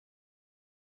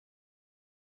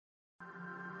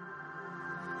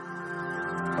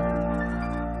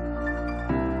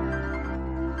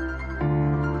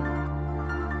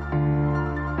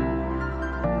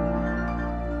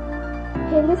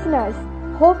listeners.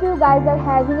 Hope you guys are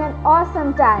having an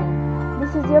awesome time.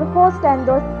 This is your host and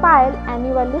host Payal, and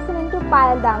you are listening to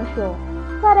Payal Down Show,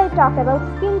 where I talk about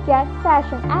skincare,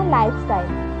 fashion and lifestyle.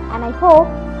 And I hope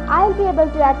I'll be able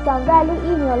to add some value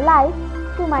in your life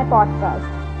to my podcast.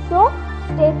 So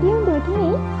stay tuned with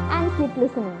me and keep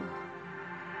listening.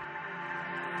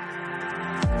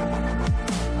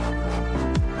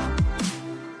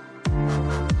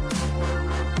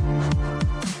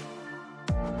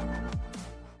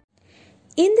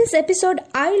 In this episode,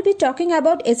 I will be talking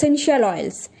about essential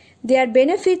oils, their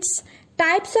benefits,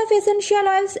 types of essential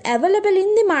oils available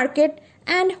in the market,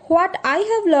 and what I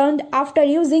have learned after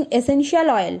using essential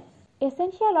oil.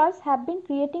 Essential oils have been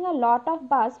creating a lot of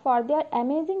buzz for their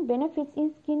amazing benefits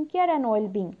in skincare and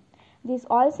well-being. These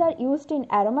oils are used in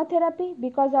aromatherapy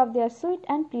because of their sweet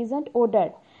and pleasant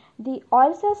odor. The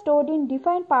oils are stored in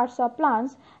different parts of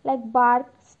plants like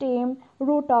bark, stem,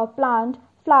 root of plant,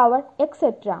 flower,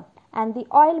 etc. And the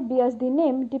oil bears the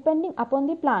name depending upon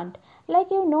the plant. Like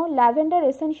lavender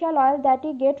essential oil that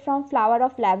you get from flower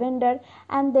of lavender,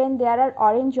 and then there are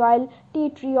orange oil,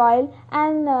 tea tree oil,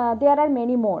 and there are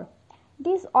many more.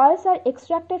 These oils are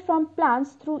extracted from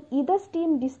plants through either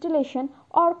steam distillation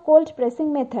or cold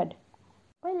pressing method.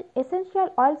 Well,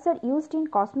 essential oils are used in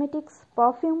cosmetics,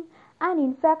 perfume, and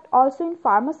in fact also in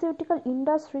pharmaceutical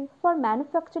industry for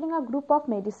manufacturing a group of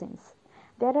medicines.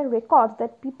 There are records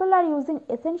that people are using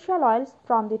essential oils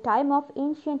from the time of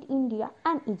ancient India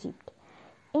and Egypt.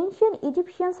 Ancient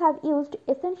Egyptians have used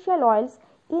essential oils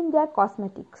in their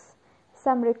cosmetics.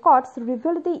 Some records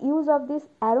reveal the use of these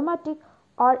aromatic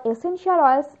or essential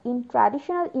oils in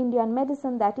traditional Indian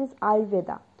medicine, that is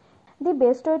Ayurveda. The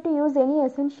best way to use any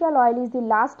essential oil is the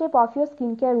last step of your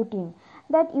skincare routine,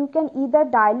 that you can either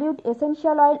dilute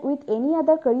essential oil with any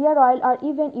other carrier oil, or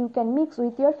even you can mix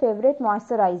with your favorite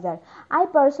moisturizer. I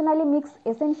personally mix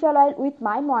essential oil with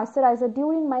my moisturizer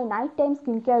during my nighttime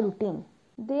skincare routine.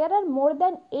 There are more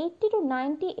than 80 to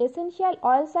 90 essential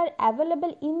oils are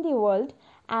available in the world,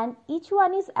 and each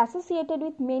one is associated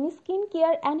with many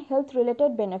skincare and health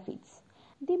related benefits.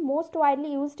 The most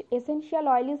widely used essential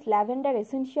oil is lavender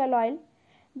essential oil.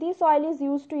 This oil is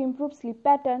used to improve sleep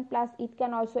pattern, plus it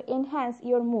can also enhance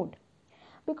your mood.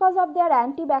 Because of their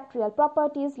antibacterial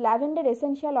properties, lavender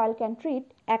essential oil can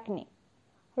treat acne.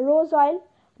 Rose oil,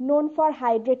 known for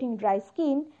hydrating dry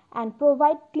skin and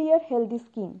provide clear healthy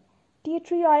skin. Tea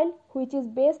tree oil, which is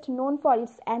best known for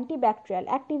its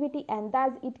antibacterial activity, and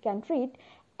thus it can treat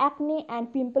acne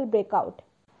and pimple breakout.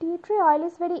 Tea tree oil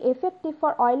is very effective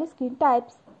for oily skin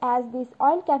types, as this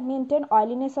oil can maintain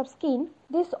oiliness of skin.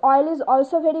 This oil is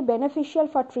also very beneficial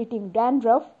for treating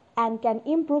dandruff and can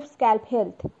improve scalp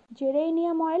health.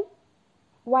 Geranium oil,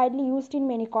 widely used in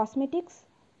many cosmetics.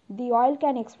 The oil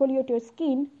can exfoliate your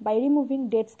skin by removing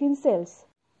dead skin cells.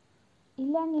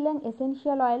 Ylang ylang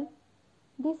essential oil.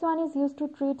 This one is used to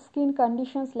treat skin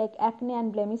conditions like acne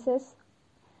and blemishes.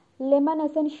 Lemon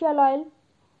essential oil,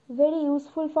 very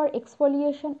useful for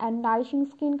exfoliation and nourishing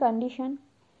skin condition.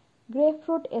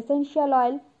 Grapefruit essential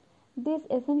oil. This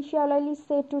essential oil is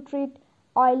said to treat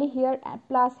oily hair and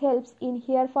plus helps in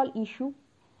hair fall issue.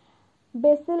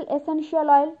 Basil essential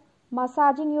oil.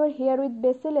 Massaging your hair with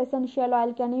basil essential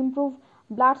oil can improve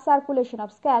blood circulation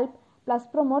of scalp plus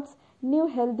promotes new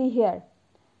healthy hair.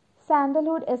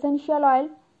 Sandalwood essential oil.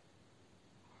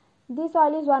 This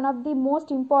oil is one of the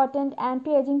most important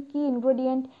anti-aging key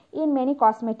ingredient in many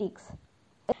cosmetics.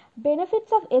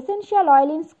 Benefits of essential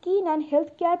oil in skin and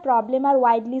healthcare problem are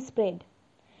widely spread.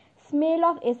 Smell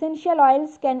of essential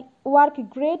oils can work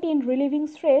great in relieving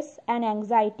stress and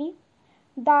anxiety,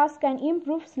 thus can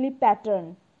improve sleep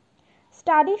pattern.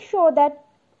 Studies show that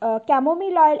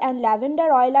chamomile oil and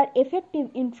lavender oil are effective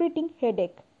in treating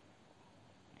headache.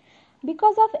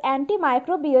 Because of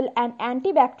antimicrobial and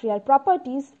antibacterial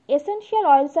properties, essential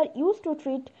oils are used to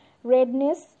treat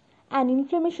redness and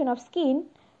inflammation of skin,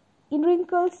 in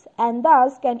wrinkles, and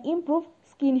thus can improve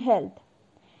skin health.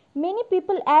 Many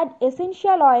people add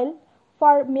essential oil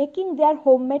for making their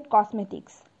homemade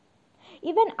cosmetics.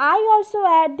 Even I also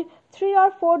add 3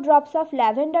 or 4 drops of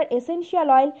lavender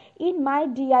essential oil in my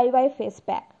DIY face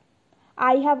pack.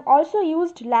 I have also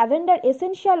used lavender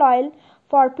essential oil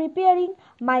for preparing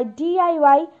my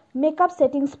DIY makeup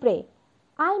setting spray.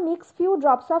 I mix few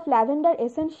drops of lavender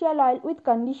essential oil with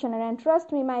conditioner, and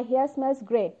trust me, my hair smells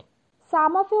great.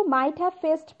 Some of you might have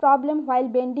faced problem while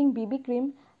blending BB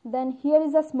cream. Then here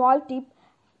is a small tip.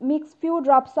 Mix few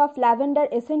drops of lavender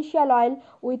essential oil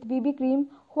with BB cream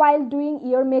while doing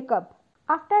your makeup.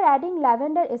 After adding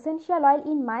lavender essential oil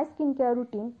in my skincare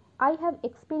routine, I have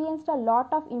experienced a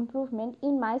lot of improvement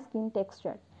in my skin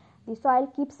texture. This oil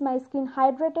keeps my skin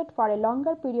hydrated for a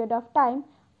longer period of time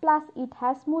plus it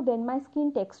has smoothened my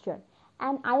skin texture,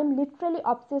 and I am literally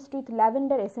obsessed with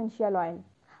lavender essential oil.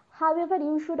 However,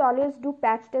 you should always do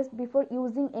patch test before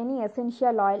using any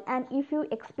essential oil, and if you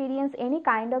experience any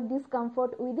kind of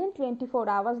discomfort within 24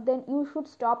 hours, then you should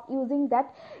stop using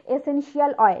that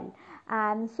essential oil.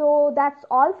 And so that's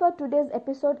all for today's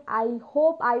episode. I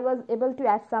hope I was able to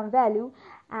add some value,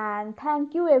 and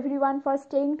thank you everyone for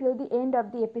staying till the end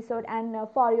of the episode and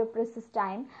for your precious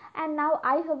time. And now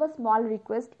I have a small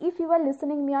request. If you are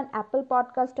listening me on Apple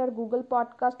Podcast or Google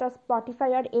Podcast or Spotify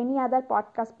or any other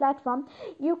podcast platform,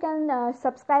 you can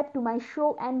subscribe to my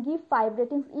show and give 5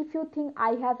 ratings if you think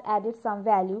I have added some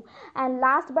value. And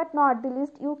last but not the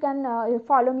least, you can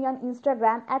follow me on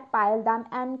Instagram at Payaldam,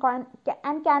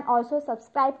 and can also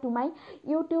subscribe to my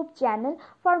YouTube channel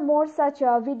for more such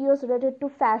videos related to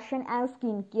fashion and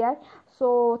skincare.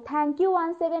 So thank you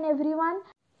once again everyone.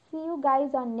 See you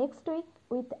guys on next week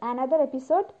with another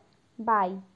episode. Bye.